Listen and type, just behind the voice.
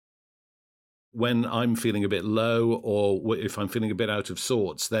when I'm feeling a bit low or if I'm feeling a bit out of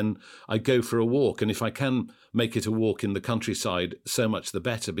sorts, then I go for a walk. And if I can make it a walk in the countryside, so much the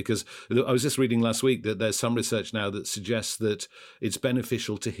better. Because I was just reading last week that there's some research now that suggests that it's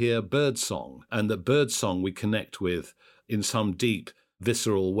beneficial to hear birdsong, and that birdsong we connect with in some deep,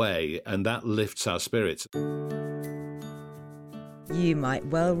 visceral way, and that lifts our spirits. You might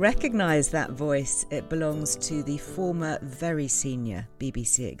well recognise that voice. It belongs to the former very senior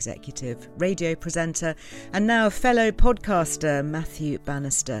BBC executive, radio presenter and now fellow podcaster Matthew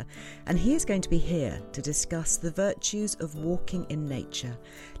Bannister. And he is going to be here to discuss the virtues of walking in nature,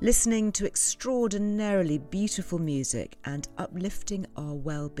 listening to extraordinarily beautiful music and uplifting our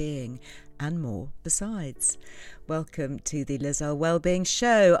well-being, and more besides. Welcome to the Liz Earle Wellbeing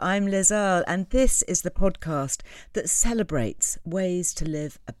Show. I'm Liz Earle, and this is the podcast that celebrates ways to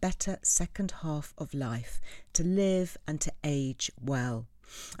live a better second half of life, to live and to age well.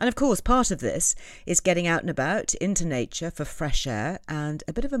 And of course, part of this is getting out and about into nature for fresh air and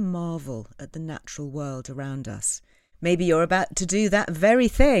a bit of a marvel at the natural world around us. Maybe you're about to do that very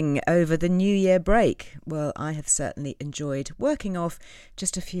thing over the New Year break. Well, I have certainly enjoyed working off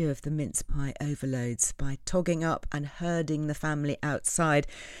just a few of the mince pie overloads by togging up and herding the family outside,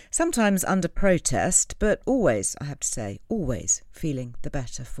 sometimes under protest, but always, I have to say, always feeling the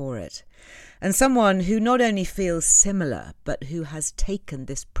better for it. And someone who not only feels similar, but who has taken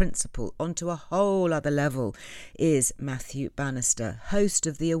this principle onto a whole other level is Matthew Bannister, host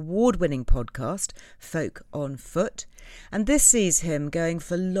of the award-winning podcast, Folk on Foot. And this sees him going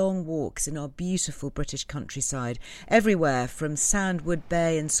for long walks in our beautiful British countryside, everywhere from Sandwood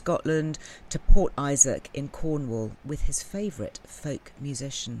Bay in Scotland to Port Isaac in Cornwall, with his favourite folk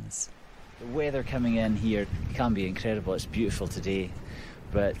musicians. The weather coming in here can be incredible. It's beautiful today.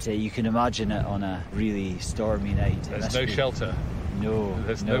 But you can imagine it on a really stormy night. There's no shelter. No.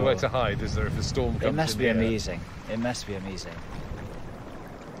 There's nowhere to hide, is there, if a storm comes in? It must be amazing. It must be amazing.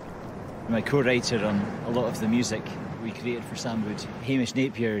 My co-writer on a lot of the music we created for Sandwood, Hamish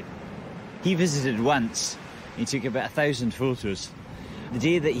Napier, he visited once. He took about 1,000 photos. The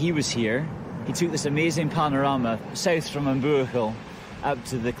day that he was here, he took this amazing panorama south from Ambuachel up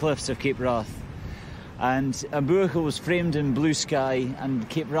to the cliffs of Cape Wrath. And Ambuachel was framed in blue sky and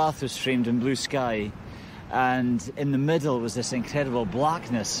Cape Wrath was framed in blue sky. And in the middle was this incredible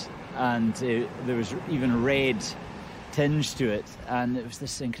blackness, and there was even red tinge to it. And it was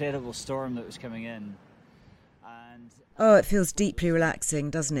this incredible storm that was coming in. Oh, it feels deeply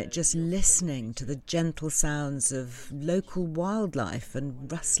relaxing, doesn't it? Just listening to the gentle sounds of local wildlife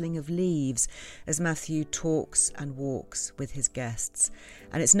and rustling of leaves as Matthew talks and walks with his guests.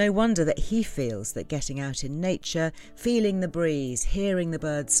 And it's no wonder that he feels that getting out in nature, feeling the breeze, hearing the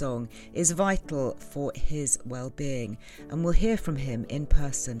birdsong is vital for his well-being. And we'll hear from him in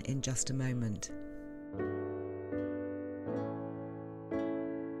person in just a moment.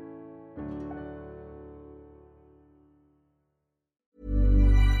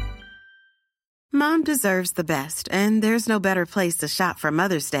 Mom deserves the best, and there's no better place to shop for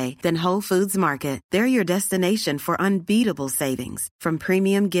Mother's Day than Whole Foods Market. They're your destination for unbeatable savings, from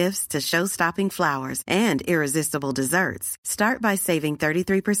premium gifts to show-stopping flowers and irresistible desserts. Start by saving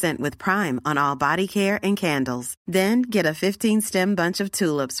 33% with Prime on all body care and candles. Then get a 15-stem bunch of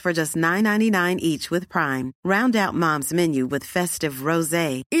tulips for just $9.99 each with Prime. Round out Mom's menu with festive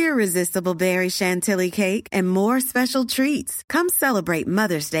rosé, irresistible berry chantilly cake, and more special treats. Come celebrate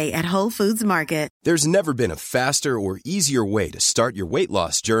Mother's Day at Whole Foods Market. There's never been a faster or easier way to start your weight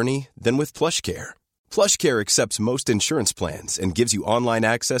loss journey than with PlushCare. PlushCare accepts most insurance plans and gives you online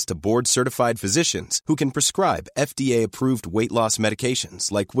access to board-certified physicians who can prescribe FDA-approved weight loss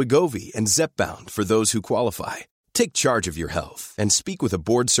medications like Wegovy and Zepbound for those who qualify. Take charge of your health and speak with a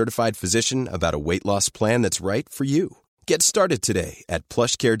board-certified physician about a weight loss plan that's right for you. Get started today at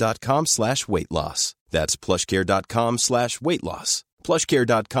plushcare.com/weight loss. That's plushcare.com/weight loss.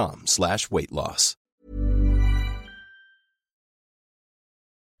 plushcare.com/weight loss.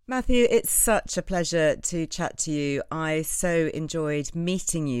 Matthew, it's such a pleasure to chat to you. I so enjoyed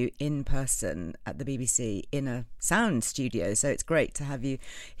meeting you in person at the BBC in a sound studio. So it's great to have you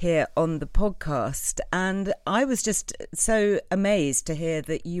here on the podcast. And I was just so amazed to hear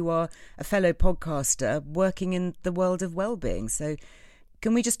that you are a fellow podcaster working in the world of wellbeing. So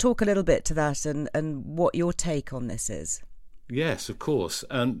can we just talk a little bit to that and what your take on this is? Yes, of course.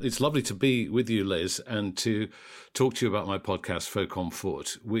 And it's lovely to be with you, Liz, and to talk to you about my podcast, Folk on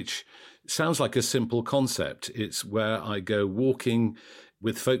Foot, which sounds like a simple concept. It's where I go walking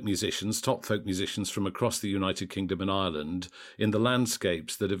with folk musicians, top folk musicians from across the United Kingdom and Ireland, in the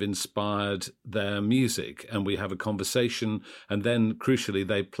landscapes that have inspired their music. And we have a conversation, and then, crucially,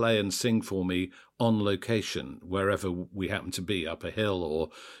 they play and sing for me on location, wherever we happen to be, up a hill or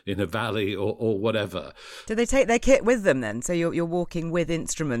in a valley or whatever. Do they take their kit with them then? So you're walking with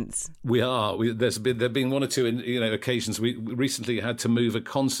instruments? We are. There've been one or two occasions. We recently had to move a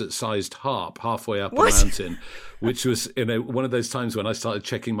concert-sized harp halfway up a mountain, which was one of those times when I started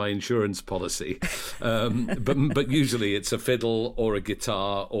checking my insurance policy. But usually it's a fiddle or a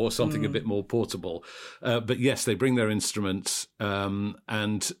guitar or something a bit more portable. But yes, they bring their instruments,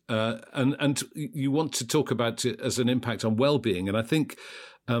 and you want to talk about it as an impact on well-being. And I think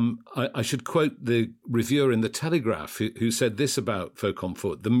I should quote the reviewer in The Telegraph who said this about Folk on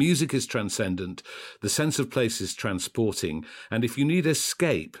Foot: "The music is transcendent, the sense of place is transporting, and if you need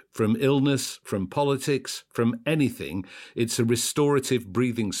escape from illness, from politics, from anything, it's a restorative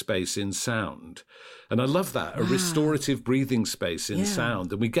breathing space in sound." And I love that, a restorative breathing space in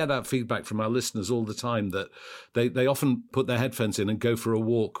sound. And we get that feedback from our listeners all the time, that they often put their headphones in and go for a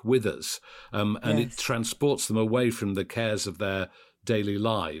walk with us. And it transports them away from the cares of their daily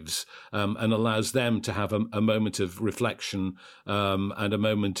lives, and allows them to have a moment of reflection and a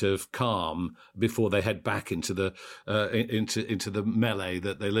moment of calm before they head back into the melee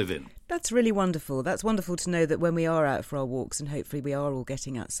that they live in. That's really wonderful. That's wonderful to know that when we are out for our walks, and hopefully we are all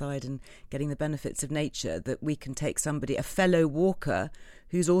getting outside and getting the benefits of nature, that we can take somebody, a fellow walker,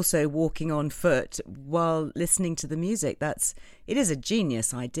 who's also walking on foot while listening to the music. It is a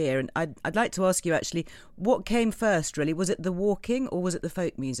genius idea. And I'd like to ask you, actually, what came first, really? Was it the walking or was it the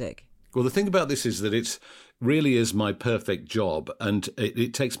folk music? Well, the thing about this is that it really is my perfect job, and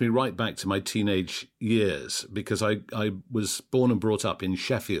it takes me right back to my teenage years, because I was born and brought up in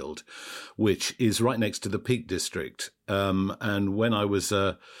Sheffield, which is right next to the Peak District. And when I was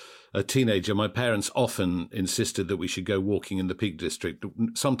a teenager, my parents often insisted that we should go walking in the Peak District,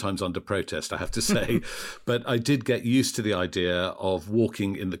 sometimes under protest, I have to say. But I did get used to the idea of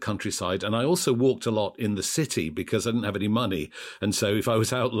walking in the countryside. And I also walked a lot in the city because I didn't have any money. And so if I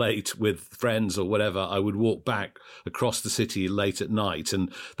was out late with friends or whatever, I would walk back across the city late at night. And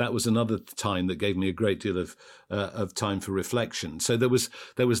that was another time that gave me a great deal of time for reflection. So there was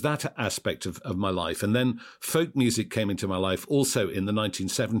that aspect of my life. And then folk music came into my life also in the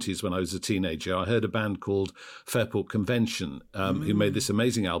 1970s when I was a teenager. I heard a band called Fairport Convention, who made this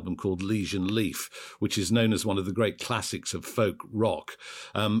amazing album called Liege and Leaf, which is known as one of the great classics of folk rock.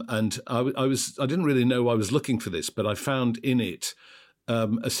 And I didn't really know I was looking for this, but I found in it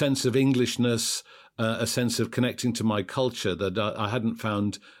a sense of Englishness, a sense of connecting to my culture that I hadn't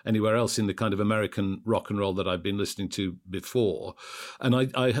found anywhere else in the kind of American rock and roll that I'd been listening to before. And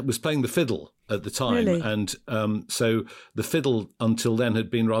I was playing the fiddle at the time. Really? And so the fiddle until then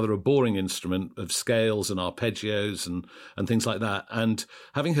had been rather a boring instrument of scales and arpeggios and things like that. And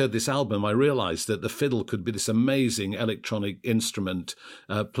having heard this album, I realized that the fiddle could be this amazing electronic instrument,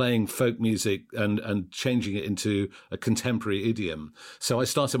 playing folk music and changing it into a contemporary idiom. So I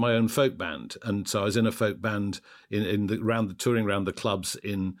started my own folk band. And so I was in a folk band touring around the clubs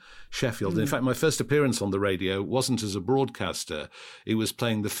in Sheffield. And in fact, my first appearance on the radio wasn't as a broadcaster. It was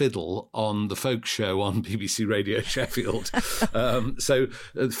playing the fiddle on the folk show on BBC Radio Sheffield. So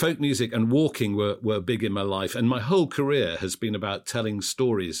folk music and walking were big in my life. And my whole career has been about telling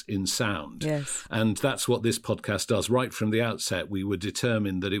stories in sound. Yes. And that's what this podcast does. Right from the outset, we were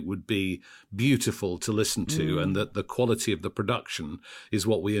determined that it would be beautiful to listen to and that the quality of the production is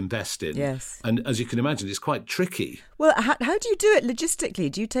what we invest in. Yes. And as you can imagine, it's quite tricky. Well, how do you do it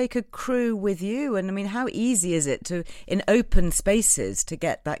logistically? Do you take a crew with you? And I mean, how easy is it in open spaces to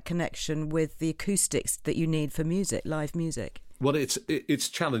get that connection with the acoustics that you need for music, live music? Well, it's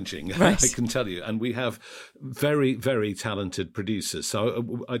challenging, right. I can tell you. And we have very, very talented producers.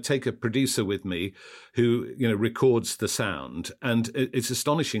 So I take a producer with me who, records the sound. And it's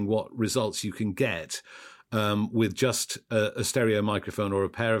astonishing what results you can get with just a stereo microphone or a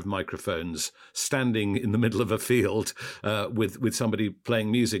pair of microphones standing in the middle of a field with somebody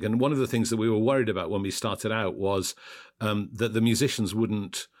playing music. And one of the things that we were worried about when we started out was that the musicians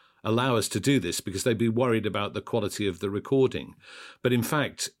wouldn't allow us to do this because they'd be worried about the quality of the recording. But in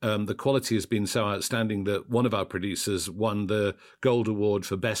fact, the quality has been so outstanding that one of our producers won the Gold Award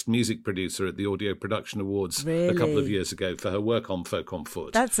for Best Music Producer at the Audio Production Awards a couple of years ago for her work on Folk on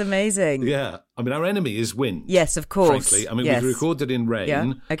Foot. That's amazing. Yeah. I mean, our enemy is wind. Yes, of course. Frankly. I mean, yes. we recorded in rain,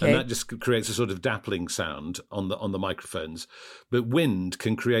 and that just creates a sort of dappling sound on the microphones. But wind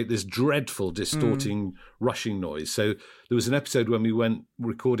can create this dreadful, distorting rushing noise. So there was an episode when we went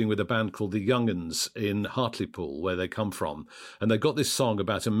recording with a band called the Young'uns in Hartlepool, where they come from, and they got this song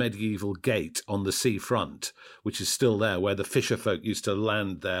about a medieval gate on the seafront, which is still there, where the fisher folk used to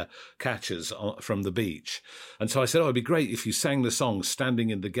land their catches from the beach. And so I said, it'd be great if you sang the song standing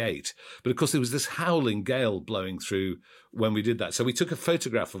in the gate. But of course, there was this howling gale blowing through when we did that. So we took a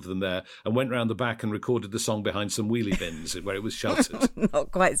photograph of them there and went round the back and recorded the song behind some wheelie bins where it was sheltered.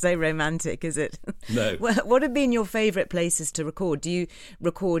 Not quite so romantic, is it? No. What have been your favourite places to record? Do you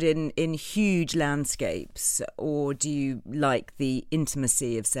record in huge landscapes, or do you like the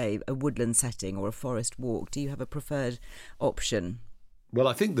intimacy of, say, a woodland setting or a forest walk? Do you have a preferred option? Well,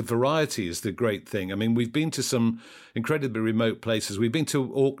 I think the variety is the great thing. I mean, we've been to some incredibly remote places. We've been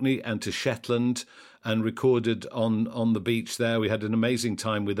to Orkney and to Shetland and recorded on the beach there. We had an amazing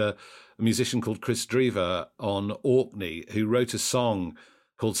time with a musician called Chris Drever on Orkney, who wrote a song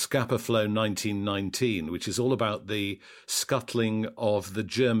called Scapa Flow 1919, which is all about the scuttling of the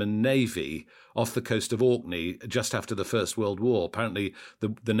German Navy off the coast of Orkney just after the First World War. Apparently,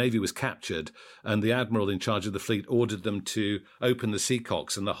 the Navy was captured, and the admiral in charge of the fleet ordered them to open the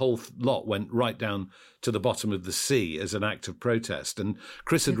seacocks, and the whole lot went right down to the bottom of the sea as an act of protest. And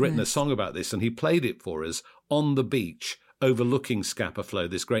Chris had written a song about this, and he played it for us on the beach overlooking Scapa Flow,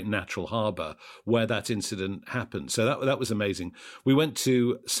 this great natural harbour where that incident happened. So that was amazing. We went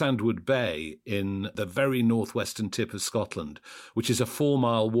to Sandwood Bay in the very northwestern tip of Scotland, which is a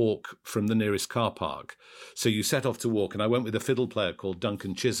 4-mile walk from the nearest car park. So you set off to walk, and I went with a fiddle player called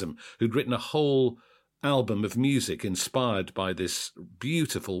Duncan Chisholm, who'd written a whole album of music inspired by this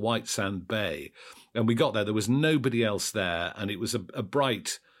beautiful white sand bay. And we got there was nobody else there, and it was a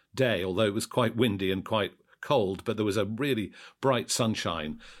bright day, although it was quite windy and quite cold, but there was a really bright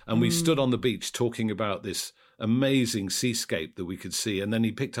sunshine, and we stood on the beach talking about this amazing seascape that we could see. And then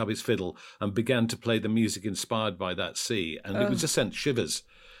he picked up his fiddle and began to play the music inspired by that sea, and it was just sent shivers.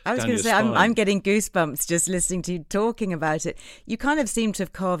 I was going to say, I'm getting goosebumps just listening to you talking about it. You kind of seem to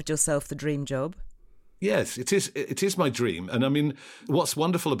have carved yourself the dream job. Yes, it is my dream. And I mean, what's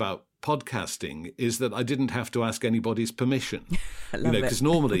wonderful about podcasting is that I didn't have to ask anybody's permission. Because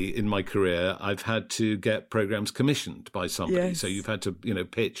normally in my career, I've had to get programs commissioned by somebody. Yes. So you've had to,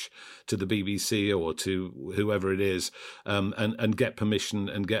 pitch to the BBC or to whoever it is, and get permission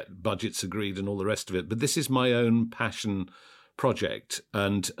and get budgets agreed and all the rest of it. But this is my own passion project,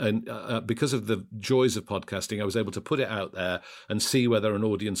 and because of the joys of podcasting, I was able to put it out there and see whether an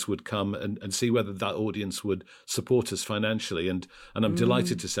audience would come and see whether that audience would support us financially, and I'm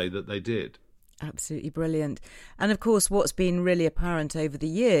delighted to say that they did. Absolutely brilliant. And of course, what's been really apparent over the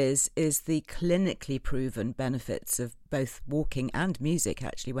years is the clinically proven benefits of both walking and music,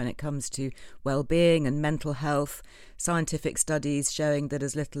 actually, when it comes to well-being and mental health. Scientific studies showing that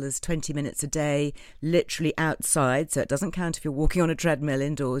as little as 20 minutes a day, literally outside, so it doesn't count if you're walking on a treadmill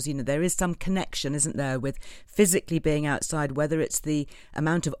indoors, there is some connection, isn't there, with physically being outside, whether it's the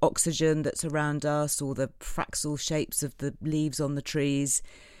amount of oxygen that's around us or the fractal shapes of the leaves on the trees.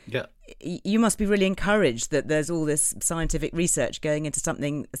 Yeah. You must be really encouraged that there's all this scientific research going into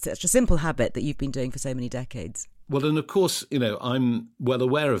something, such a simple habit that you've been doing for so many decades. Well, and of course, I'm well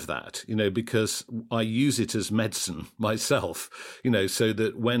aware of that, because I use it as medicine myself, so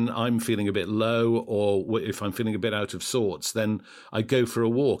that when I'm feeling a bit low or if I'm feeling a bit out of sorts, then I go for a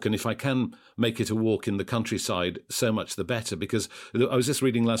walk. And if I can make it a walk in the countryside, so much the better, because I was just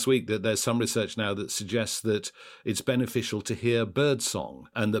reading last week that there's some research now that suggests that it's beneficial to hear birdsong,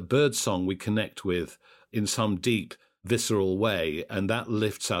 and that birdsong we connect with in some deep visceral way, and that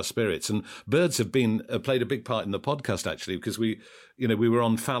lifts our spirits. And birds have played a big part in the podcast, actually, because we were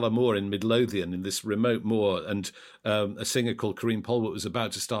on Fala Moor in Midlothian, in this remote moor, and a singer called Corinne Polwart was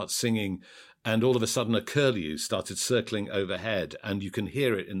about to start singing, and all of a sudden a curlew started circling overhead, and you can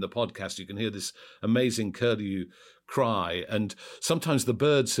hear it in the podcast. You can hear this amazing curlew cry, and sometimes the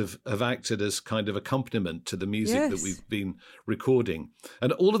birds have acted as kind of accompaniment to the music that we've been recording,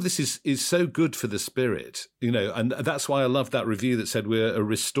 and all of this is so good for the spirit, and that's why I love that review that said we're a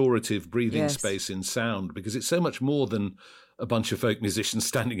restorative breathing space in sound, because it's so much more than a bunch of folk musicians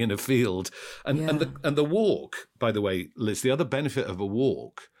standing in a field. And the walk, by the way, Liz, the other benefit of a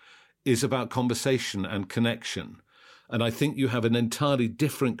walk is about conversation and connection. And I think you have an entirely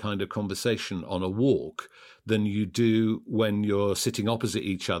different kind of conversation on a walk than you do when you're sitting opposite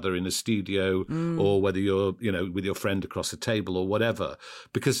each other in a studio, or whether you're, with your friend across a table or whatever.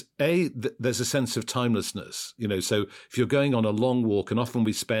 Because there's a sense of timelessness, so if you're going on a long walk, and often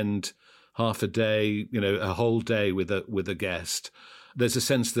we spend half a day, a whole day with a guest, There's a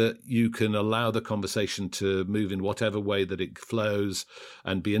sense that you can allow the conversation to move in whatever way that it flows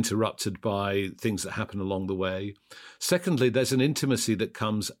and be interrupted by things that happen along the way. Secondly, there's an intimacy that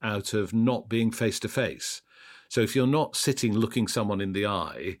comes out of not being face to face. So if you're not sitting looking someone in the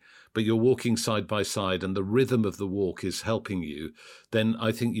eye, but you're walking side by side and the rhythm of the walk is helping you, then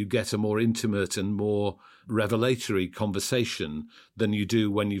I think you get a more intimate and more revelatory conversation than you do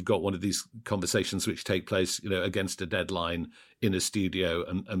when you've got one of these conversations which take place, against a deadline in a studio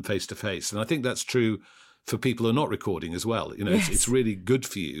and face to face. And I think that's true for people who are not recording as well. Yes. It's really good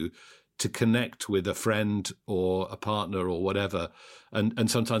for you to connect with a friend or a partner or whatever.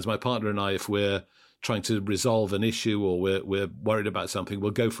 And sometimes my partner and I, if we're trying to resolve an issue or we're worried about something,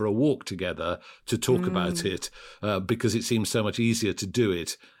 we'll go for a walk together to talk about it because it seems so much easier to do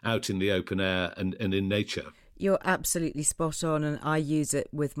it out in the open air and in nature. You're absolutely spot on, and I use it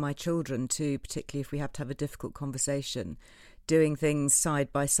with my children too, particularly if we have to have a difficult conversation, doing things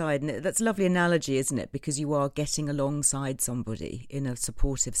side by side. And that's a lovely analogy, isn't it? Because you are getting alongside somebody in a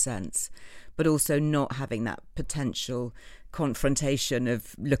supportive sense, but also not having that potential confrontation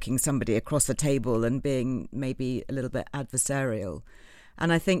of looking somebody across the table and being maybe a little bit adversarial.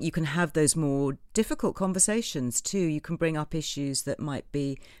 And I think you can have those more difficult conversations too. You can bring up issues that might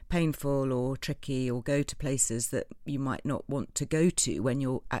be painful or tricky, or go to places that you might not want to go to when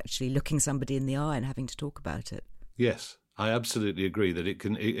you're actually looking somebody in the eye and having to talk about it. Yes, I absolutely agree that it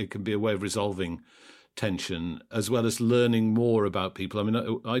can be a way of resolving tension as well as learning more about people. I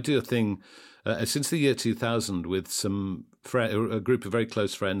mean, I do a thing since the year 2000 with a group of very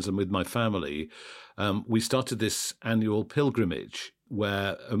close friends and with my family. We started this annual pilgrimage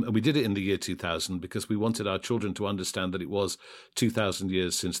where and we did it in the year 2000 because we wanted our children to understand that it was 2,000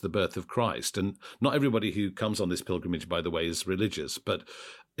 years since the birth of Christ. And not everybody who comes on this pilgrimage, by the way, is religious, but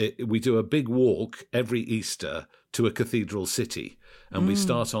we do a big walk every Easter to a cathedral city. And we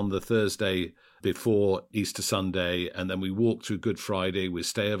start on the Thursday before Easter Sunday, and then we walk through Good Friday, we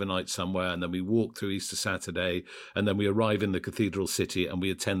stay overnight somewhere, and then we walk through Easter Saturday, and then we arrive in the cathedral city and we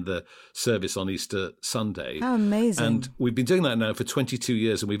attend the service on Easter Sunday. How amazing. And we've been doing that now for 22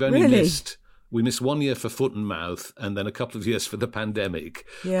 years, and we've only missed 1 year for foot and mouth, and then a couple of years for the pandemic.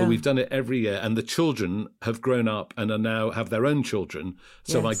 Yeah. But we've done it every year, and the children have grown up and are now have their own children.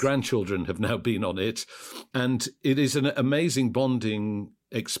 So my grandchildren have now been on it, and it is an amazing bonding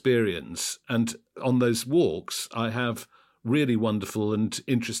experience. And on those walks, I have really wonderful and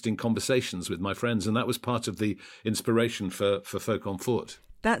interesting conversations with my friends, and that was part of the inspiration for Folk on Foot.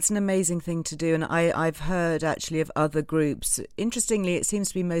 That's an amazing thing to do. And I've heard actually of other groups. Interestingly, it seems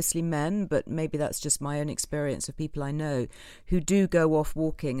to be mostly men, but maybe that's just my own experience of people I know who do go off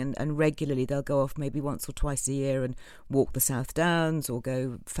walking and regularly. They'll go off maybe once or twice a year and walk the South Downs or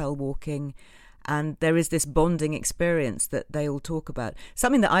go fell walking. And there is this bonding experience that they all talk about.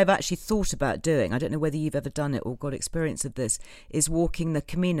 Something that I've actually thought about doing, I don't know whether you've ever done it or got experience of this, is walking the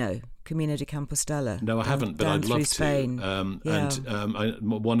Camino de Compostela. No, I haven't, but I'd love Spain. To.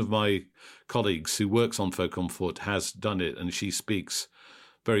 One of my colleagues who works on Folk on Foot has done it, and she speaks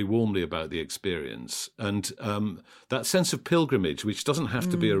very warmly about the experience. And that sense of pilgrimage, which doesn't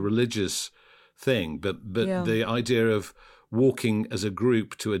have to be a religious thing, but the idea of walking as a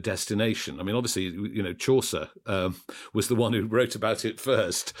group to a destination. I mean, obviously, Chaucer was the one who wrote about it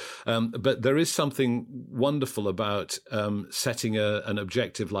first. But there is something wonderful about setting an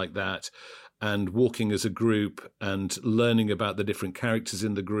objective like that and walking as a group and learning about the different characters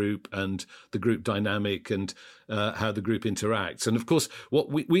in the group and the group dynamic and how the group interacts. And of course,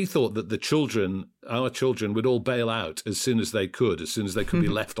 what we thought that our children would all bail out as soon as they could be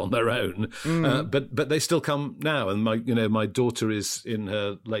left on their own. But they still come now. And my daughter is in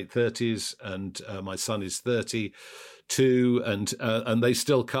her late 30s and my son is 32, and they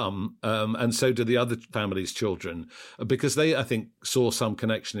still come, and so do the other family's children, because they, I think, saw some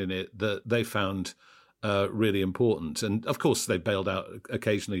connection in it that they found really important. And of course, they bailed out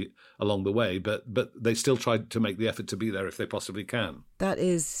occasionally along the way, but they still tried to make the effort to be there if they possibly can. That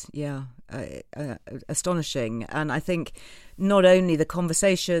is, astonishing. And I think not only the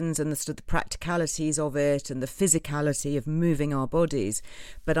conversations and the sort of the practicalities of it and the physicality of moving our bodies,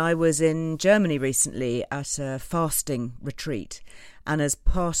 but I was in Germany recently at a fasting retreat. And as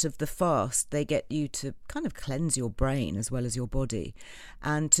part of the fast, they get you to kind of cleanse your brain as well as your body.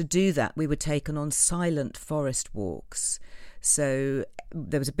 And to do that, we were taken on silent forest walks. So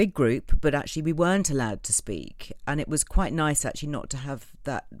there was a big group, but actually we weren't allowed to speak. And it was quite nice actually not to have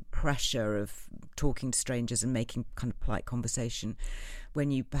that pressure of talking to strangers and making kind of polite conversation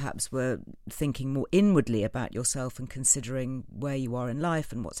when you perhaps were thinking more inwardly about yourself and considering where you are in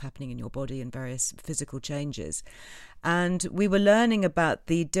life and what's happening in your body and various physical changes. And we were learning about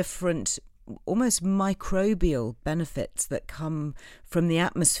the different almost microbial benefits that come from the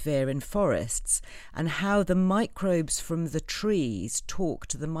atmosphere in forests, and how the microbes from the trees talk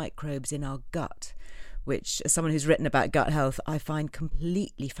to the microbes in our gut, which, as someone who's written about gut health, I find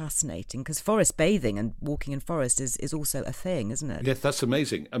completely fascinating, because forest bathing and walking in forest is also a thing, isn't it? Yes, that's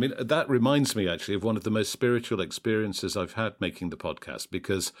amazing. I mean, that reminds me actually of one of the most spiritual experiences I've had making the podcast,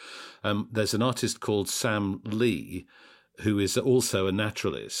 because there's an artist called Sam Lee, who is also a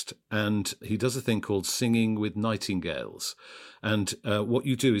naturalist, and he does a thing called singing with nightingales. And what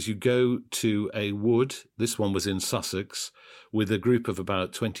you do is you go to a wood, this one was in Sussex, with a group of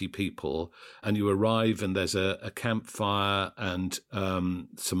about 20 people, and you arrive and there's a campfire and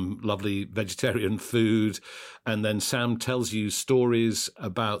some lovely vegetarian food. And then Sam tells you stories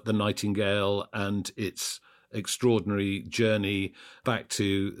about the nightingale and its extraordinary journey back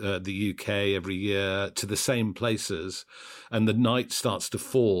to the UK every year to the same places, and the night starts to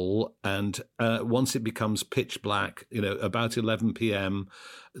fall, and once it becomes pitch black, about 11 p.m,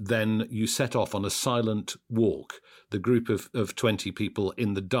 then you set off on a silent walk, the group of 20 people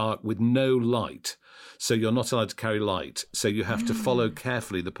in the dark with no light. So you're not allowed to carry light. So you have to follow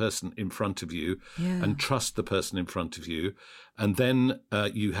carefully the person in front of you and trust the person in front of you. And then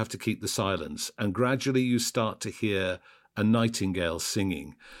you have to keep the silence. And gradually you start to hear a nightingale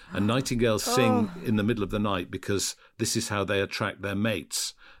singing. And nightingales sing in the middle of the night because this is how they attract their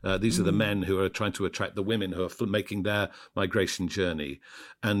mates. These are the men who are trying to attract the women who are making their migration journey.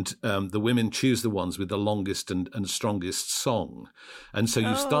 And the women choose the ones with the longest and strongest song. And so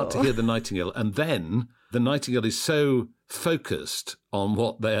you start to hear the nightingale. And then the nightingale is so focused on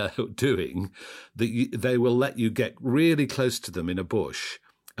what they're doing that they will let you get really close to them in a bush.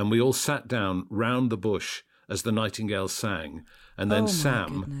 And we all sat down round the bush as the nightingale sang. And then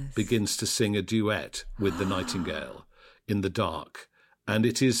Sam begins to sing a duet with the nightingale in the dark. And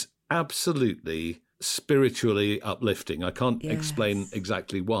it is absolutely spiritually uplifting. I can't explain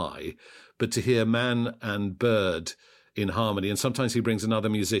exactly why, but to hear man and bird in harmony, and sometimes he brings another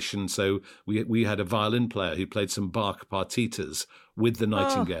musician. So we had a violin player who played some Bach partitas with the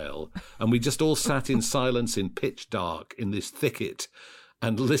nightingale, and we just all sat in silence in pitch dark in this thicket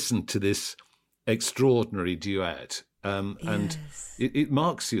and listened to this extraordinary duet. And it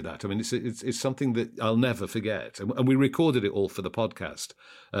marks you that. I mean, it's something that I'll never forget. And we recorded it all for the podcast.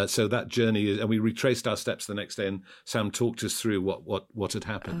 So that journey, and we retraced our steps the next day, and Sam talked us through what had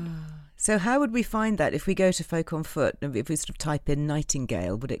happened. So how would we find that if we go to Folk on Foot? If we sort of type in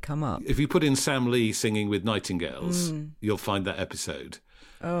nightingale, would it come up? If you put in Sam Lee singing with nightingales, you'll find that episode.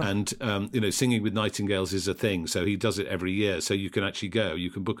 And, singing with nightingales is a thing. So he does it every year. So you can actually go,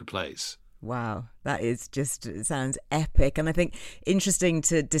 you can book a place. Wow, that is just, it sounds epic. And I think interesting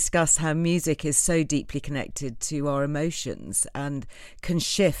to discuss how music is so deeply connected to our emotions and can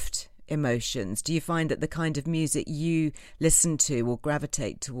shift emotions. Do you find that the kind of music you listen to or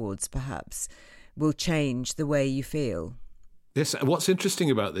gravitate towards perhaps will change the way you feel? Yes, what's interesting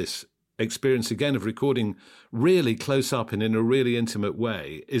about this experience, again, of recording really close up and in a really intimate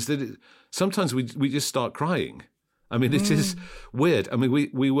way, is that sometimes we just start crying. I mean, it is weird. I mean,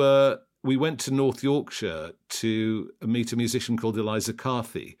 we went to North Yorkshire to meet a musician called Eliza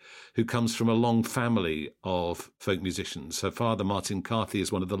Carthy, who comes from a long family of folk musicians. Her father, Martin Carthy, is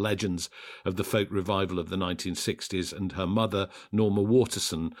one of the legends of the folk revival of the 1960s, and her mother, Norma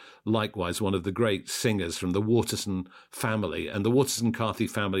Waterson, likewise one of the great singers from the Waterson family. And the Waterson-Carthy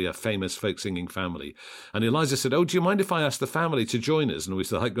family are a famous folk singing family. And Eliza said, "Oh, do you mind if I ask the family to join us?" And we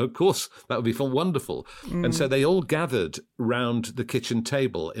said, like, "Of course, that would be fun, wonderful." And so they all gathered round the kitchen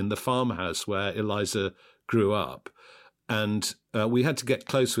table in the farmhouse where Eliza grew up, and we had to get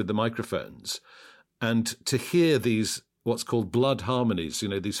close with the microphones and to hear these what's called blood harmonies,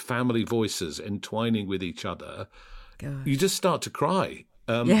 these family voices entwining with each other. God. You just start to cry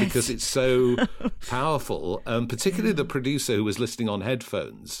because it's so powerful. Particularly the producer, who was listening on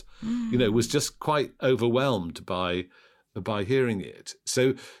headphones, was just quite overwhelmed by hearing it.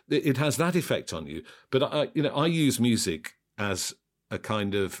 So it has that effect on you. But I use music as a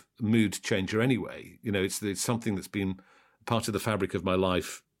kind of mood changer anyway. It's something that's been part of the fabric of my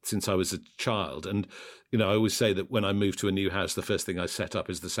life since I was a child. And, you know, I always say that when I move to a new house, the first thing I set up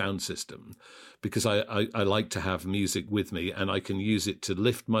is the sound system, because I like to have music with me, and I can use it to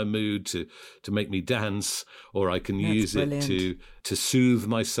lift my mood, to make me dance, or I can use brilliant. it to soothe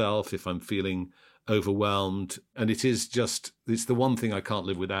myself if I'm feeling overwhelmed. And it's the one thing I can't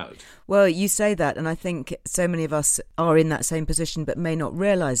live without. Well, you say that, and I think so many of us are in that same position but may not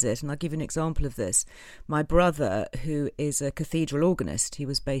realise it. And I'll give you an example of this. My brother, who is a cathedral organist, he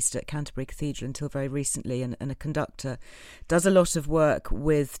was based at Canterbury Cathedral until very recently, and a conductor, does a lot of work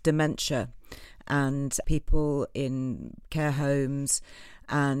with dementia and people in care homes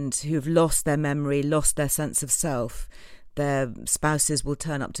and who've lost their memory, lost their sense of self. Their spouses will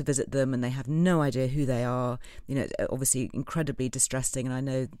turn up to visit them and they have no idea who they are. You know, obviously incredibly distressing, and I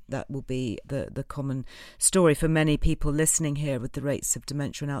know that will be the common story for many people listening here, with the rates of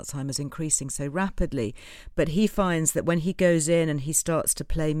dementia and Alzheimer's increasing so rapidly. But he finds that when he goes in and he starts to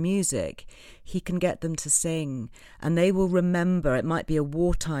play music, he can get them to sing, and they will remember. It might be a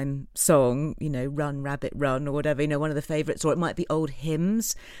wartime song, you know, Run Rabbit Run or whatever, you know, one of the favourites, or it might be old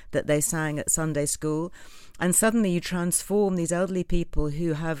hymns that they sang at Sunday school. And suddenly you transform these elderly people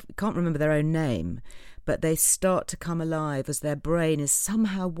who can't remember their own name, but they start to come alive as their brain is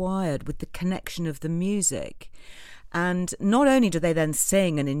somehow wired with the connection of the music. And not only do they then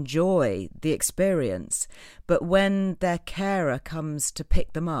sing and enjoy the experience, but when their carer comes to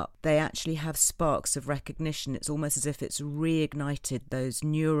pick them up, they actually have sparks of recognition. It's almost as if it's reignited those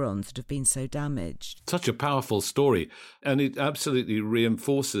neurons that have been so damaged. Such a powerful story. And it absolutely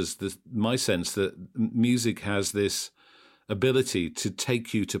reinforces my sense that music has this ability to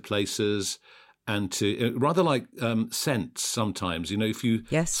take you to places, and to rather like scents sometimes. You know, if you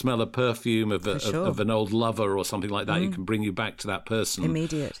smell a perfume of an old lover or something like that, it can bring you back to that person.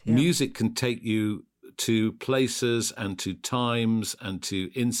 Immediate. Yeah. Music can take you to places and to times and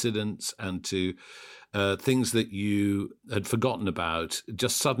to incidents and to things that you had forgotten about.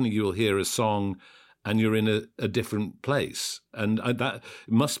 Just suddenly you'll hear a song and you're in a different place. And that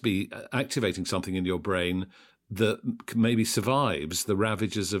must be activating something in your brain that maybe survives the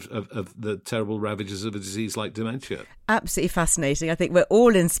ravages of the terrible ravages of a disease like dementia. Absolutely fascinating. I think we're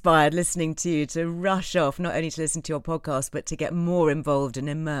all inspired listening to you to rush off, not only to listen to your podcast, but to get more involved and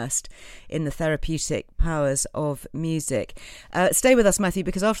immersed in the therapeutic powers of music. Stay with us, Matthew,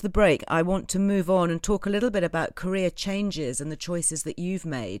 because after the break, I want to move on and talk a little bit about career changes and the choices that you've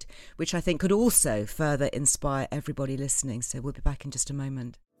made, which I think could also further inspire everybody listening. So we'll be back in just a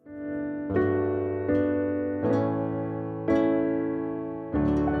moment.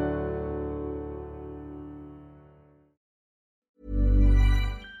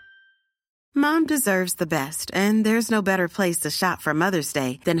 Mom deserves the best, and there's no better place to shop for Mother's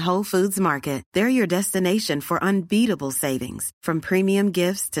Day than Whole Foods Market. They're your destination for unbeatable savings, from premium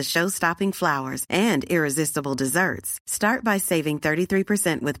gifts to show-stopping flowers and irresistible desserts. Start by saving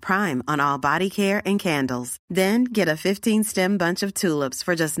 33% with Prime on all body care and candles. Then get a 15-stem bunch of tulips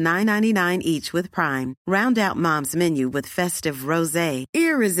for just $9.99 each with Prime. Round out Mom's menu with festive rosé,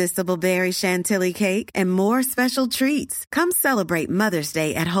 irresistible berry chantilly cake, and more special treats. Come celebrate Mother's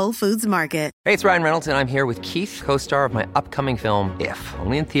Day at Whole Foods Market. Hey, it's Ryan Reynolds, and I'm here with Keith, co-star of my upcoming film, If,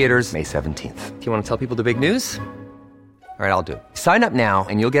 only in theaters May 17th. Do you want to tell people the big news? All right, I'll do it. Sign up now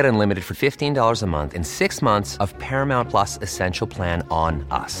and you'll get unlimited for $15 a month and 6 months of Paramount Plus Essential Plan on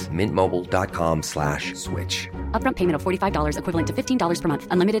us. MintMobile.com/switch. Upfront payment of $45 equivalent to $15 per month.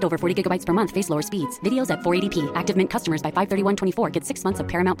 Unlimited over 40 gigabytes per month. Face lower speeds. Videos at 480p. Active Mint customers by 531.24 get 6 months of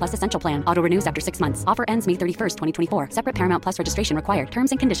Paramount Plus Essential Plan. Auto renews after 6 months. Offer ends May 31st, 2024. Separate Paramount Plus registration required. Terms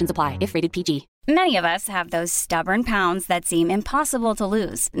and conditions apply if rated PG. Many of us have those stubborn pounds that seem impossible to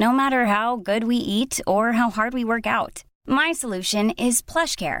lose, no matter how good we eat or how hard we work out. My solution is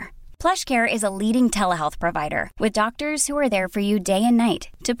PlushCare. PlushCare is a leading telehealth provider with doctors who are there for you day and night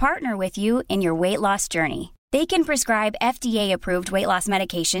to partner with you in your weight loss journey. They can prescribe FDA-approved weight loss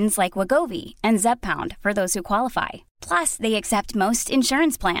medications like Wegovy and Zepbound for those who qualify. Plus, they accept most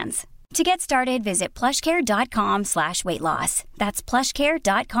insurance plans. To get started, visit plushcare.com/weightloss. That's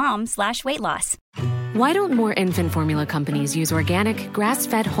plushcare.com/weightloss. Why don't more infant formula companies use organic,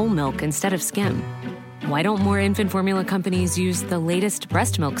 grass-fed whole milk instead of skim? Why don't more infant formula companies use the latest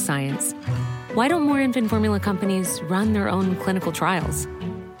breast milk science? Why don't more infant formula companies run their own clinical trials?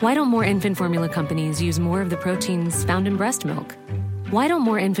 Why don't more infant formula companies use more of the proteins found in breast milk? Why don't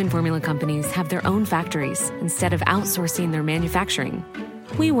more infant formula companies have their own factories instead of outsourcing their manufacturing?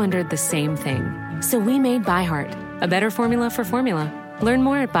 We wondered the same thing. So we made ByHeart, a better formula for formula. Learn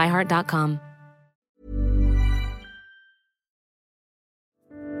more at byheart.com.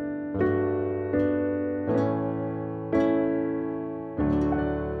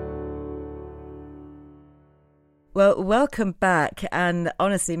 Well, welcome back. And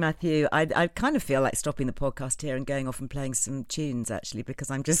honestly, Matthew, I kind of feel like stopping the podcast here and going off and playing some tunes, actually, because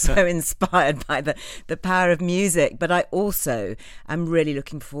I'm just so inspired by the power of music. But I also am really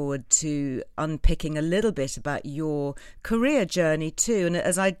looking forward to unpicking a little bit about your career journey too. And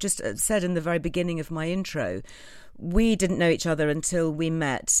as I just said in the very beginning of my intro, we didn't know each other until we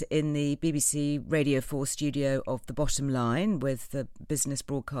met in the BBC Radio 4 studio of The Bottom Line with the business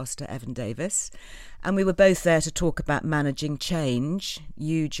broadcaster Evan Davis. And we were both there to talk about managing change,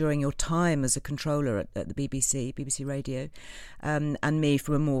 you during your time as a controller at the BBC Radio, and me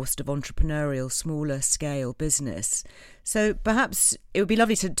from a more sort of entrepreneurial, smaller scale business. So perhaps it would be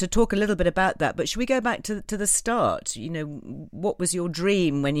lovely to talk a little bit about that. But should we go back to the start? You know, what was your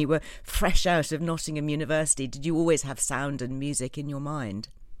dream when you were fresh out of Nottingham University? Did you always have sound and music in your mind?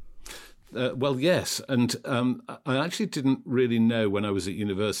 Well, yes. And I actually didn't really know when I was at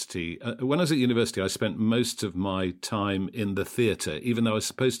university. When I was at university, I spent most of my time in the theatre, even though I was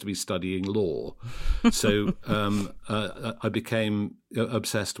supposed to be studying law. So I became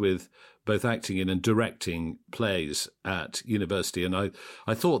obsessed with both acting in and directing plays at university. And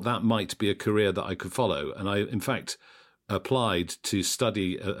I thought that might be a career that I could follow. And I, in fact, applied to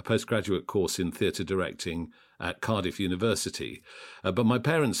study a postgraduate course in theatre directing at Cardiff University. But my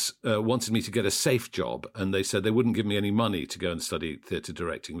parents wanted me to get a safe job, and they said they wouldn't give me any money to go and study theatre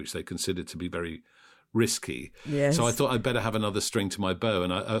directing, which they considered to be very risky. Yes. So I thought I'd better have another string to my bow.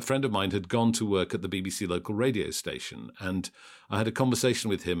 And a friend of mine had gone to work at the BBC local radio station, and I had a conversation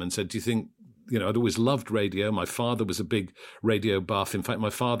with him and said, do you think, you know, I'd always loved radio. My father was a big radio buff. In fact,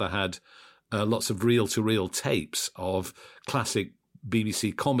 my father had lots of reel-to-reel tapes of classic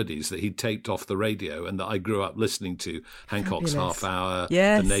BBC comedies that he'd taped off the radio and that I grew up listening to. Hancock's Fabulous. Half Hour,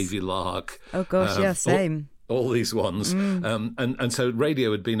 Yes. The Navy Lark. Oh, gosh, yeah, same. All these ones. And so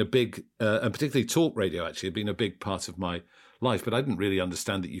radio had been a big, and particularly talk radio actually, had been a big part of my life. But I didn't really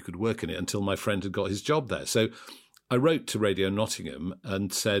understand that you could work in it until my friend had got his job there. So I wrote to Radio Nottingham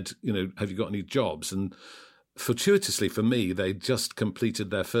and said, you know, have you got any jobs? And fortuitously for me, they just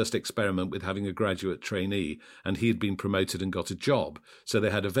completed their first experiment with having a graduate trainee, and he had been promoted and got a job. So they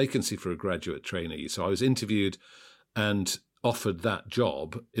had a vacancy for a graduate trainee. So I was interviewed and offered that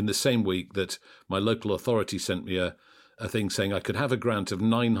job in the same week that my local authority sent me a thing saying I could have a grant of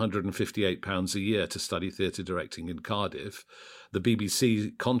 £958 a year to study theatre directing in Cardiff. The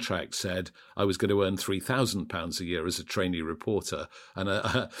BBC contract said I was going to earn £3,000 a year as a trainee reporter. And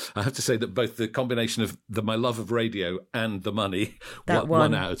I have to say that both the combination of my love of radio and the money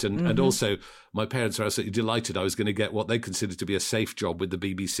won out. And also my parents were absolutely delighted I was going to get what they considered to be a safe job with the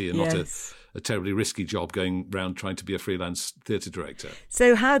BBC and not a terribly risky job going around trying to be a freelance theatre director.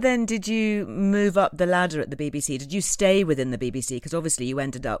 So how then did you move up the ladder at the BBC? Did you stay within the BBC? Because obviously you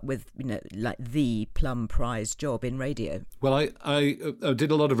ended up with, you know, like the plum prize job in radio. Well, I did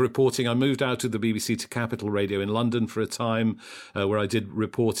a lot of reporting. I moved out of the BBC to Capital Radio in London for a time where I did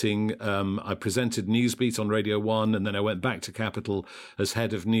reporting. I presented Newsbeat on Radio 1 and then I went back to Capital as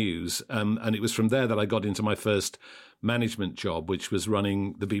head of news. And it was from there that I got into my first management job, which was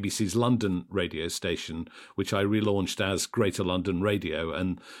running the BBC's London radio station, which I relaunched as Greater London Radio.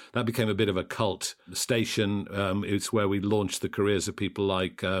 And that became a bit of a cult station. It's where we launched the careers of people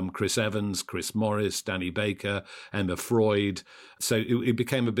like Chris Evans, Chris Morris, Danny Baker, Emma Freud. So it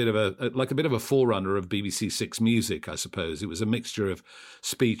became a bit of a forerunner of BBC Six Music, I suppose. It was a mixture of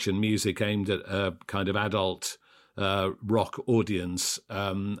speech and music aimed at a kind of adult rock audience.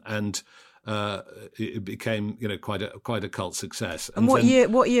 It became, you know, quite a cult success. And what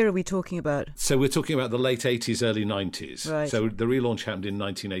year are we talking about? So we're talking about the late 80s, early 90s. Right. So the relaunch happened in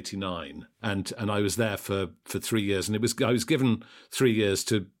 1989, and I was there for 3 years, and I was given 3 years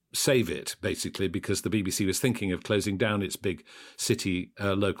to save it, basically, because the BBC was thinking of closing down its big city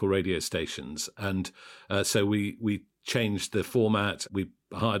local radio stations, and so we changed the format. We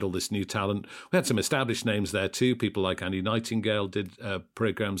hired all this new talent. We had some established names there too. People like Annie Nightingale did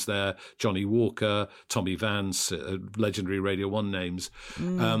programmes there, Johnny Walker, Tommy Vance, legendary Radio 1 names.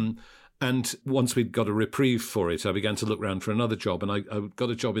 And once we'd got a reprieve for it, I began to look around for another job. And I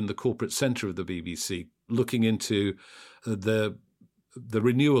got a job in the corporate centre of the BBC, looking into the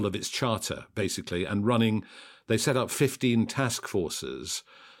renewal of its charter, basically, and running. They set up 15 task forces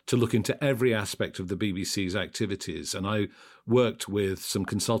to look into every aspect of the BBC's activities. And I worked with some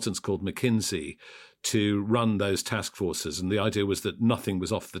consultants called McKinsey to run those task forces. And the idea was that nothing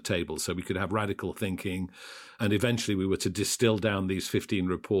was off the table, so we could have radical thinking. And eventually we were to distill down these 15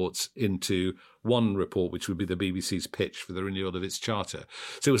 reports into one report, which would be the BBC's pitch for the renewal of its charter.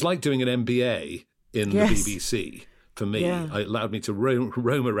 So it was like doing an MBA in the BBC for me. Yeah. It allowed me to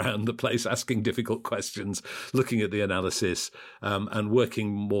roam around the place, asking difficult questions, looking at the analysis, and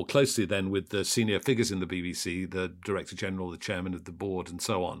working more closely then with the senior figures in the BBC, the Director General, the Chairman of the Board, and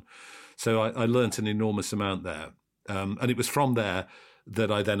so on. So I learnt an enormous amount there. And it was from there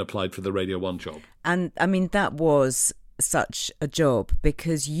that I then applied for the Radio 1 job. And, I mean, that was such a job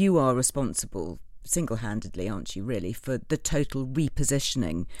because you are responsible single-handedly, aren't you, really, for the total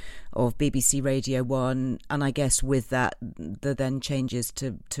repositioning of BBC Radio 1, and I guess with that, the then changes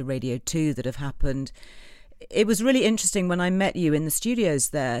to Radio 2 that have happened. It was really interesting when I met you in the studios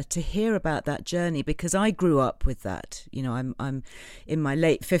there to hear about that journey, because I grew up with that. You know, I'm in my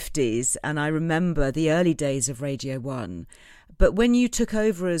late 50s, and I remember the early days of Radio 1. But when you took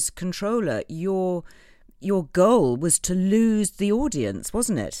over as controller, your goal was to lose the audience,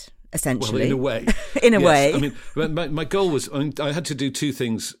 wasn't it? Essentially. Well, in a way. In a way. I mean, my goal was, I had to do two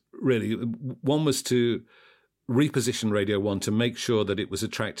things, really. One was to reposition Radio 1 to make sure that it was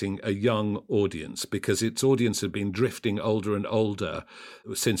attracting a young audience, because its audience had been drifting older and older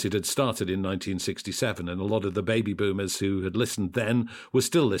since it had started in 1967, and a lot of the baby boomers who had listened then were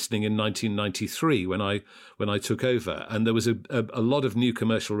still listening in 1993 when I took over. And there was a lot of new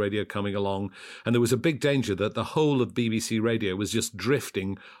commercial radio coming along, and there was a big danger that the whole of BBC Radio was just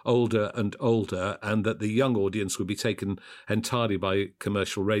drifting older and older, and that the young audience would be taken entirely by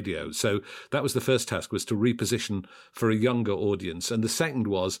commercial radio. So that was the first task, was to reposition for a younger audience. And the second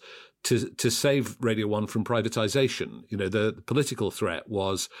was to save Radio 1 from privatisation. You know, the political threat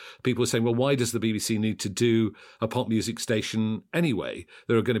was, people were saying, well, why does the BBC need to do a pop music station anyway?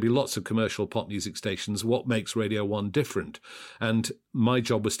 There are going to be lots of commercial pop music stations. What makes Radio 1 different? And my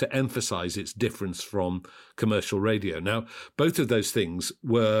job was to emphasise its difference from commercial radio. Now, both of those things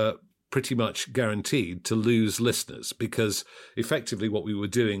were pretty much guaranteed to lose listeners, because effectively what we were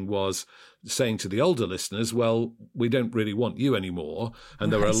doing was saying to the older listeners, well, we don't really want you anymore,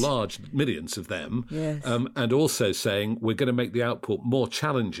 and there are large millions of them. Yes. And also saying we're going to make the output more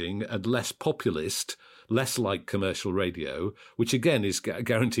challenging and less populist, less like commercial radio, which again is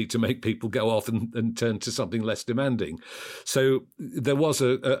guaranteed to make people go off and turn to something less demanding. So there was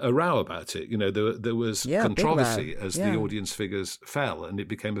a row about it. You know, there was controversy as the audience figures fell, and it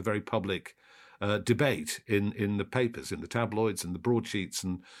became a very public debate in the papers, in the tabloids and the broadsheets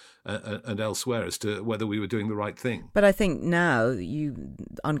and elsewhere, as to whether we were doing the right thing. But I think now you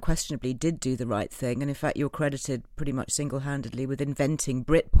unquestionably did do the right thing, and in fact you're credited pretty much single-handedly with inventing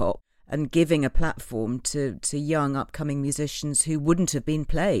Britpop and giving a platform to young upcoming musicians who wouldn't have been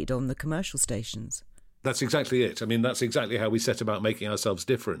played on the commercial stations. That's exactly it. I mean, that's exactly how we set about making ourselves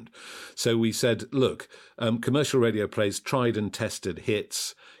different. So we said, look, commercial radio plays tried and tested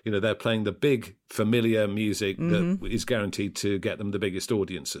hits. You know, they're playing the big, familiar music that is guaranteed to get them the biggest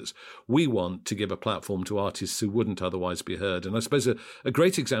audiences. We want to give a platform to artists who wouldn't otherwise be heard. And I suppose a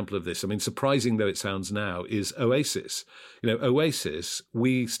great example of this, I mean, surprising though it sounds now, is Oasis. You know, Oasis,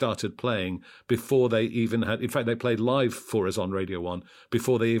 we started playing before they even had, in fact, they played live for us on Radio 1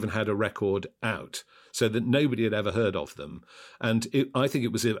 before they even had a record out, so that nobody had ever heard of them. And I think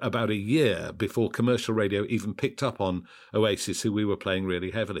it was about a year before commercial radio even picked up on Oasis, who we were playing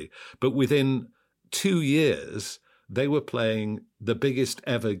really heavily. But within 2 years, they were playing the biggest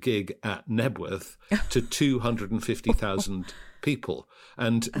ever gig at Nebworth to 250,000 people.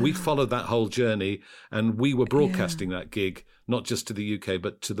 And we followed that whole journey, and we were broadcasting that gig, not just to the UK,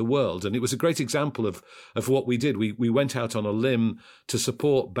 but to the world. And it was a great example of what we did. We went out on a limb to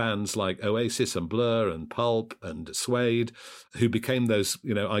support bands like Oasis and Blur and Pulp and Suede, who became those,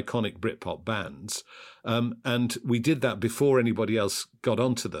 you know, iconic Britpop bands. And we did that before anybody else got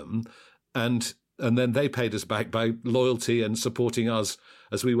onto them. And then they paid us back by loyalty and supporting us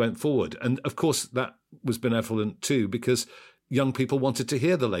as we went forward. And of course, that was benevolent too, because young people wanted to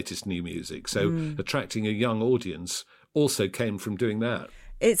hear the latest new music. So attracting a young audience also came from doing that.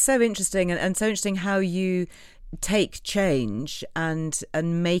 It's so interesting, and so interesting how you take change and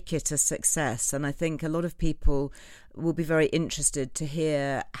make it a success. And I think a lot of people will be very interested to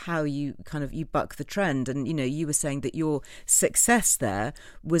hear how you buck the trend. And, you know, you were saying that your success there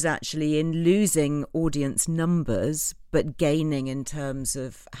was actually in losing audience numbers, but gaining in terms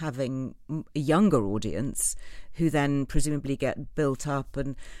of having a younger audience who then presumably get built up,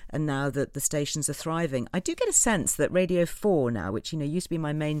 and now that the stations are thriving. I do get a sense that Radio 4 now, which, you know, used to be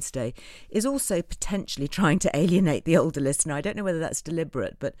my mainstay, is also potentially trying to alienate the older listener. I don't know whether that's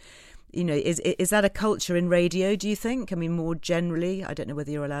deliberate, but, you know, is that a culture in radio, do you think? I mean, more generally, I don't know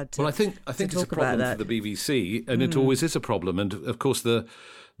whether you're allowed to. Well, I think it's a problem for the BBC, and it always is a problem. And of course, the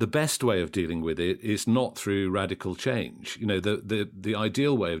the best way of dealing with it is not through radical change. The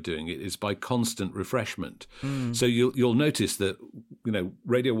ideal way of doing it is by constant refreshment. So you'll notice that,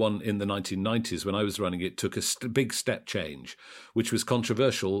 Radio 1 in the 1990s, when I was running it, took a big step change, which was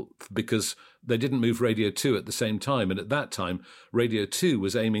controversial because they didn't move Radio 2 at the same time. And at that time, Radio 2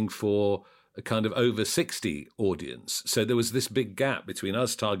 was aiming for a kind of over 60 audience. So there was this big gap between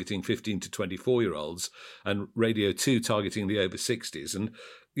us targeting 15 to 24-year-olds and Radio 2 targeting the over 60s. And,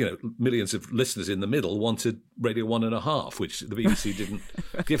 millions of listeners in the middle wanted Radio 1.5, which the BBC didn't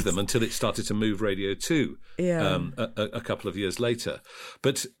give them until it started to move Radio 2 a couple of years later.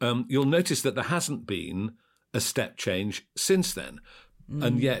 But you'll notice that there hasn't been a step change since then.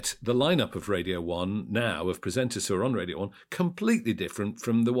 And yet the lineup of Radio 1 now, of presenters who are on Radio 1, completely different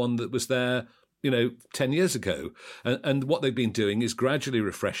from the one that was there, 10 years ago. And what they've been doing is gradually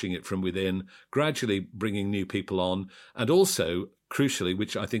refreshing it from within, gradually bringing new people on, and also, crucially,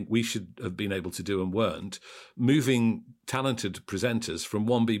 which I think we should have been able to do and weren't, moving talented presenters from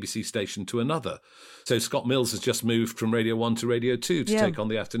one BBC station to another. So Scott Mills has just moved from Radio 1 to Radio 2 to take on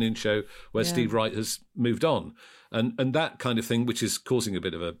the afternoon show where Steve Wright has moved on. And that kind of thing, which is causing a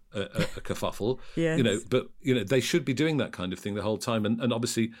bit of a kerfuffle, but they should be doing that kind of thing the whole time. And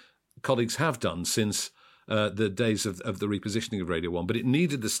obviously colleagues have done since the days of the repositioning of Radio 1. But it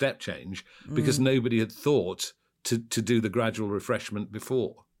needed the step change because nobody had thought to do the gradual refreshment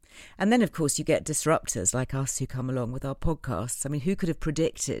before. And then, of course, you get disruptors like us who come along with our podcasts. I mean, who could have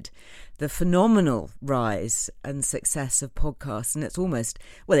predicted the phenomenal rise and success of podcasts? And it's almost,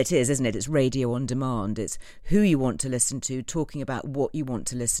 well, it is, isn't it? It's radio on demand. It's who you want to listen to, talking about what you want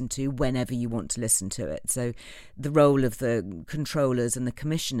to listen to, whenever you want to listen to it. So the role of the controllers and the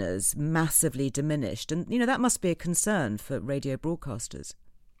commissioners massively diminished. And, that must be a concern for radio broadcasters.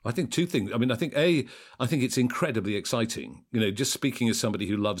 I think two things. I mean, I think it's incredibly exciting. Just speaking as somebody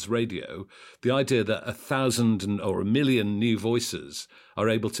who loves radio, the idea that 1,000 or 1 million new voices are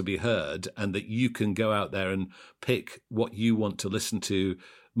able to be heard and that you can go out there and pick what you want to listen to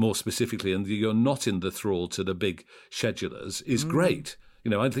more specifically and you're not in the thrall to the big schedulers is great.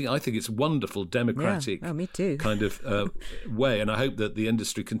 I think it's wonderful, democratic me too. kind of way. And I hope that the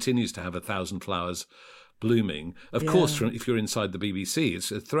industry continues to have 1,000 flowers blooming. Of course, if you're inside the BBC,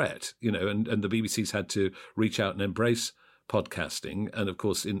 it's a threat, and the BBC's had to reach out and embrace podcasting. And of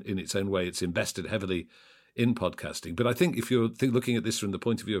course, in its own way, it's invested heavily in podcasting. But I think if you're looking at this from the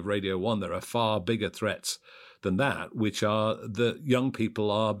point of view of Radio 1, there are far bigger threats than that, which are that young people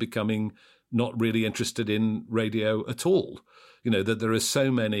are becoming not really interested in radio at all. That there are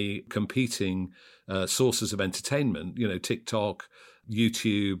so many competing sources of entertainment, TikTok,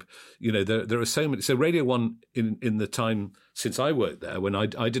 YouTube, there are so many. So Radio 1 in the time since I worked there, when I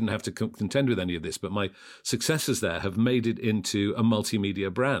didn't have to contend with any of this, but my successors there have made it into a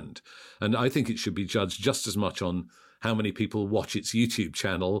multimedia brand. And I think it should be judged just as much on how many people watch its YouTube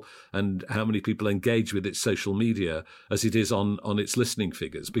channel and how many people engage with its social media as it is on its listening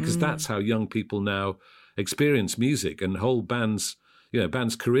figures, because that's how young people now experience music, and whole bands'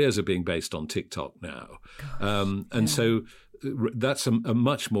 careers are being based on TikTok now. So that's a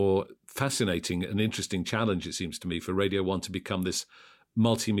much more fascinating and interesting challenge, it seems to me, for Radio 1 to become this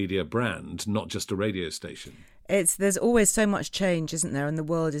multimedia brand, not just a radio station. There's always so much change, isn't there? And the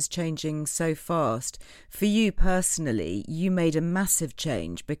world is changing so fast. For you personally, you made a massive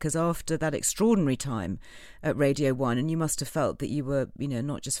change because after that extraordinary time at Radio 1, and you must have felt that you were,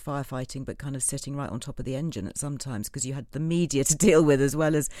 not just firefighting, but kind of sitting right on top of the engine at some times because you had the media to deal with as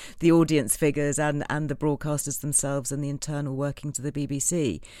well as the audience figures and the broadcasters themselves and the internal workings of the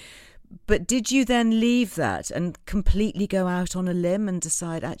BBC. But did you then leave that and completely go out on a limb and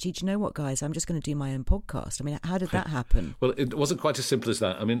decide, actually, do you know what, guys, I'm just going to do my own podcast? I mean, how did that happen? Well, it wasn't quite as simple as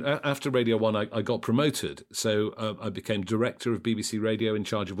that. I mean, after Radio 1, I got promoted. So I became director of BBC Radio, in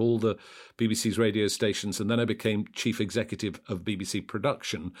charge of all the BBC's radio stations. And then I became chief executive of BBC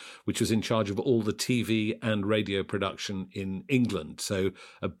Production, which was in charge of all the TV and radio production in England. So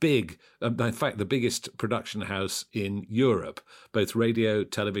a big, in fact, the biggest production house in Europe, both radio,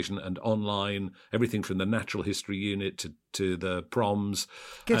 television and online, everything from the Natural History Unit to the proms.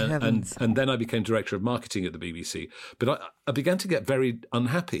 And then I became director of marketing at the BBC. But I began to get very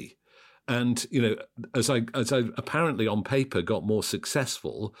unhappy. And, as I apparently on paper got more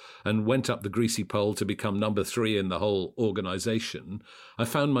successful and went up the greasy pole to become number 3 in the whole organisation, I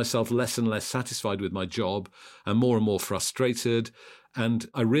found myself less and less satisfied with my job and more frustrated. And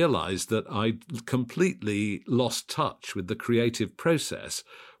I realised that I completely lost touch with the creative process,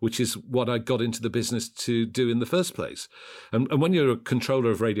 which is what I got into the business to do in the first place. And when you're a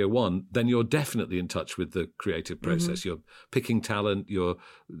controller of Radio 1, then you're definitely in touch with the creative process. Mm-hmm. You're picking talent, you're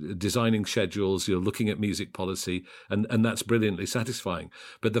designing schedules, you're looking at music policy, and that's brilliantly satisfying.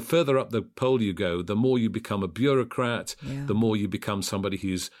 But the further up the pole you go, the more you become a bureaucrat, the more you become somebody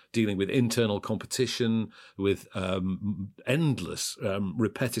who's dealing with internal competition, with endless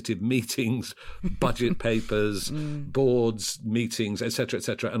repetitive meetings, budget papers, boards, meetings, etc.,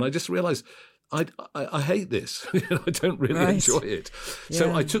 etc. And I just realised I hate this. I don't really enjoy it. Yeah.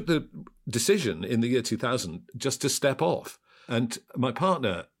 So I took the decision in the year 2000 just to step off. And my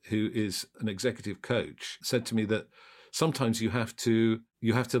partner, who is an executive coach, said to me that sometimes you have to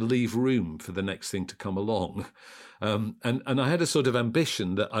leave room for the next thing to come along. And I had a sort of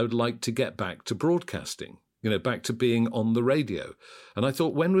ambition that I would like to get back to broadcasting, back to being on the radio. And I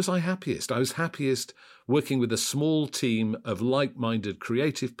thought, when was I happiest? I was happiest working with a small team of like-minded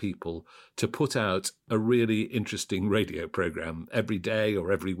creative people to put out a really interesting radio program every day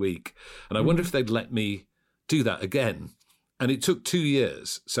or every week. And I wonder if they'd let me do that again. And it took 2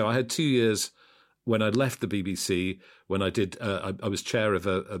 years. So I had 2 years when I left the BBC, when I did, I was chair of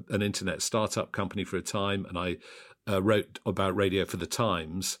an internet startup company for a time, and I wrote about radio for the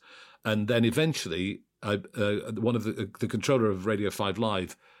Times. And then eventually, one of the controller of Radio 5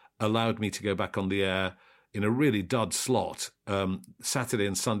 Live allowed me to go back on the air in a really dud slot, Saturday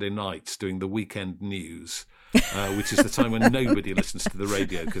and Sunday nights doing the weekend news, which is the time when nobody listens to the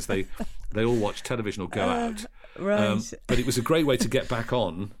radio because they all watch television or go out. Right. But it was a great way to get back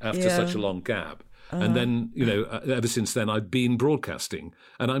on after such a long gap. And then, ever since then, I've been broadcasting,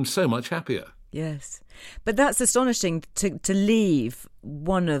 and I'm so much happier. Yes. But that's astonishing to leave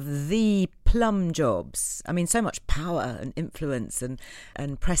one of the plum jobs. I mean, so much power and influence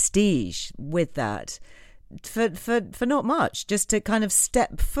and prestige with that for not much, just to kind of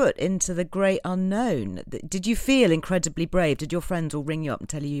step foot into the great unknown. Did you feel incredibly brave? Did your friends all ring you up and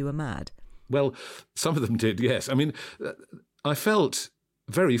tell you were mad? Well, some of them did, yes. I mean, I felt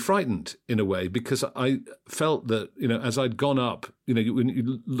very frightened in a way, because I felt that, as I'd gone up, when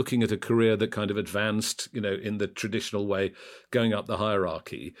you're looking at a career that kind of advanced, in the traditional way, going up the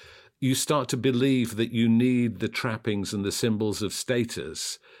hierarchy, you start to believe that you need the trappings and the symbols of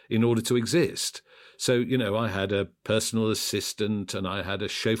status in order to exist. So, I had a personal assistant, and I had a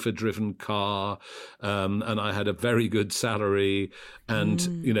chauffeur-driven car, and I had a very good salary, and,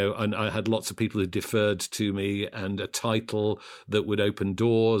 and I had lots of people who deferred to me, and a title that would open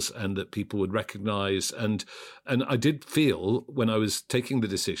doors and that people would recognize. And I did feel, when I was taking the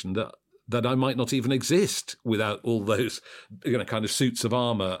decision, that I might not even exist without all those, kind of suits of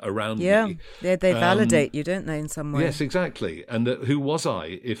armour around me. Yeah, they validate you, don't they, in some way? Yes, exactly. And who was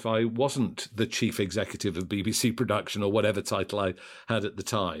I if I wasn't the chief executive of BBC Production, or whatever title I had at the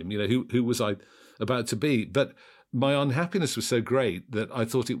time? Who was I about to be? But my unhappiness was so great that I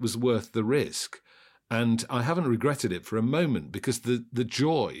thought it was worth the risk. And I haven't regretted it for a moment, because the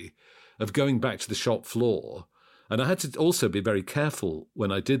joy of going back to the shop floor. And I had to also be very careful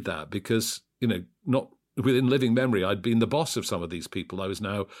when I did that, because, not within living memory, I'd been the boss of some of these people I was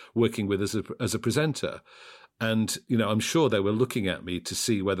now working with as a presenter. And, I'm sure they were looking at me to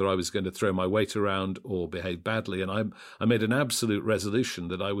see whether I was going to throw my weight around or behave badly. And I made an absolute resolution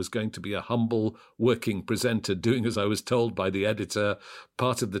that I was going to be a humble working presenter, doing as I was told by the editor,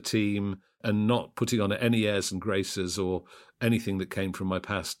 part of the team, and not putting on any airs and graces or anything that came from my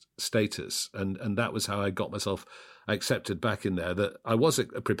past status. And that was how I got myself accepted back in there, that I was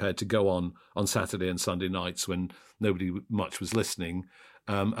prepared to go on Saturday and Sunday nights when nobody much was listening.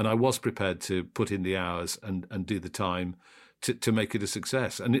 And I was prepared to put in the hours and do the time to make it a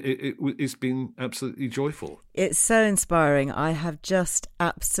success. And it's been absolutely joyful. It's so inspiring. I have just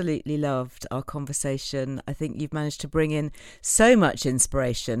absolutely loved our conversation. I think you've managed to bring in so much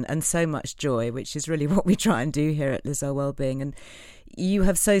inspiration and so much joy, which is really what we try and do here at Lizelle Wellbeing. And you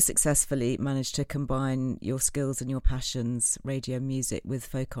have so successfully managed to combine your skills and your passions, radio music, with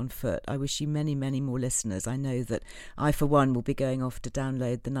Folk on Foot. I wish you many, many more listeners. I know that I, for one, will be going off to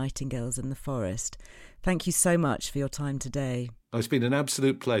download The Nightingales in the Forest. Thank you so much for your time today. It's been an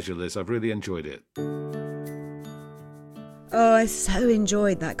absolute pleasure, Liz. I've really enjoyed it. Oh, I so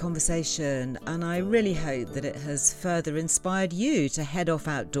enjoyed that conversation, and I really hope that it has further inspired you to head off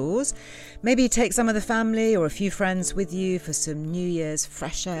outdoors. Maybe take some of the family or a few friends with you for some New Year's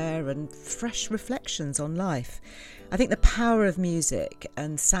fresh air and fresh reflections on life. I think the power of music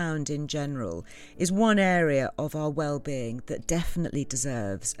and sound in general is one area of our well-being that definitely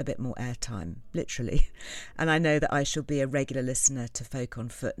deserves a bit more airtime, literally. And I know that I shall be a regular listener to Folk on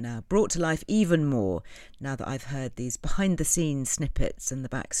Foot now, brought to life even more now that I've heard these behind-the-scenes snippets and the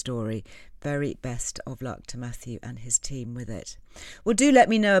backstory. Very best of luck to Matthew and his team with it. Well, do let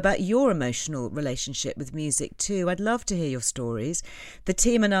me know about your emotional relationship with music too. I'd love to hear your stories. The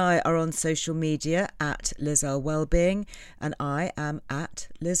team and I are on social media at Liz Earle Wellbeing, and I am at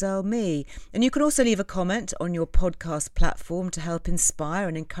Liz Earle Me. And you can also leave a comment on your podcast platform to help inspire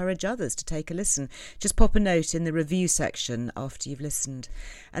and encourage others to take a listen. Just pop a note in the review section after you've listened.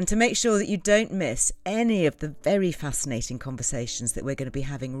 And to make sure that you don't miss any of the very fascinating conversations that we're going to be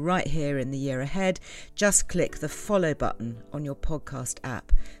having right here in the year ahead, just click the follow button on your podcast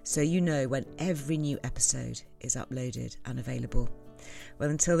app so you know when every new episode is uploaded and available. Well,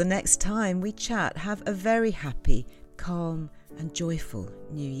 until the next time we chat, have a very happy, calm and joyful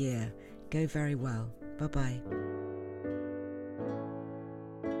new year. Go very well. Bye-bye.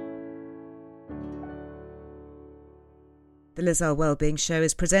 The Liz Earle Wellbeing Show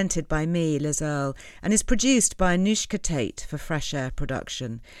is presented by me, Liz Earle, and is produced by Anushka Tate for Fresh Air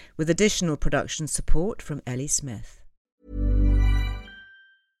Production, with additional production support from Ellie Smith.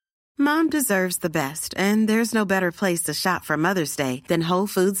 Mom deserves the best, and there's no better place to shop for Mother's Day than Whole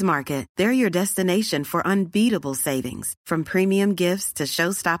Foods Market. They're your destination for unbeatable savings, from premium gifts to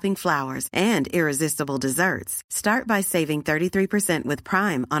show-stopping flowers and irresistible desserts. Start by saving 33% with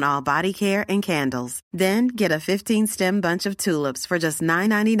Prime on all body care and candles. Then get a 15-stem bunch of tulips for just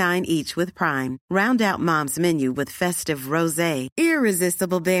 $9.99 each with Prime. Round out Mom's menu with festive rosé,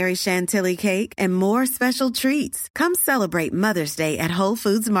 irresistible berry chantilly cake, and more special treats. Come celebrate Mother's Day at Whole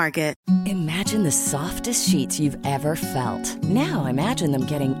Foods Market. Imagine the softest sheets you've ever felt. Now imagine them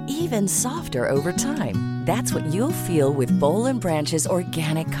getting even softer over time. That's what you'll feel with Boll & Branch's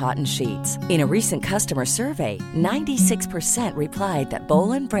organic cotton sheets. In a recent customer survey, 96% replied that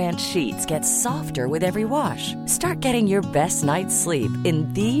Boll & Branch sheets get softer with every wash. Start getting your best night's sleep in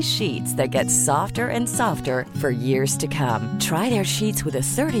these sheets that get softer and softer for years to come. Try their sheets with a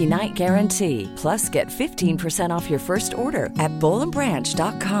 30-night guarantee. Plus, get 15% off your first order at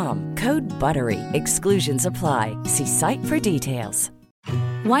bollandbranch.com. Code BUTTERY. Exclusions apply. See site for details.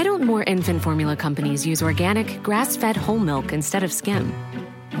 Why don't more infant formula companies use organic, grass-fed whole milk instead of skim?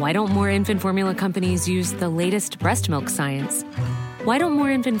 Why don't more infant formula companies use the latest breast milk science? Why don't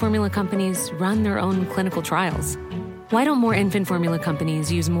more infant formula companies run their own clinical trials? Why don't more infant formula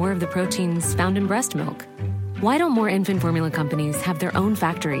companies use more of the proteins found in breast milk? Why don't more infant formula companies have their own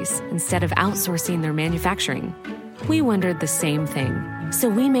factories instead of outsourcing their manufacturing? We wondered the same thing. So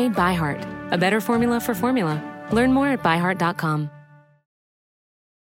we made ByHeart, a better formula for formula. Learn more at byheart.com.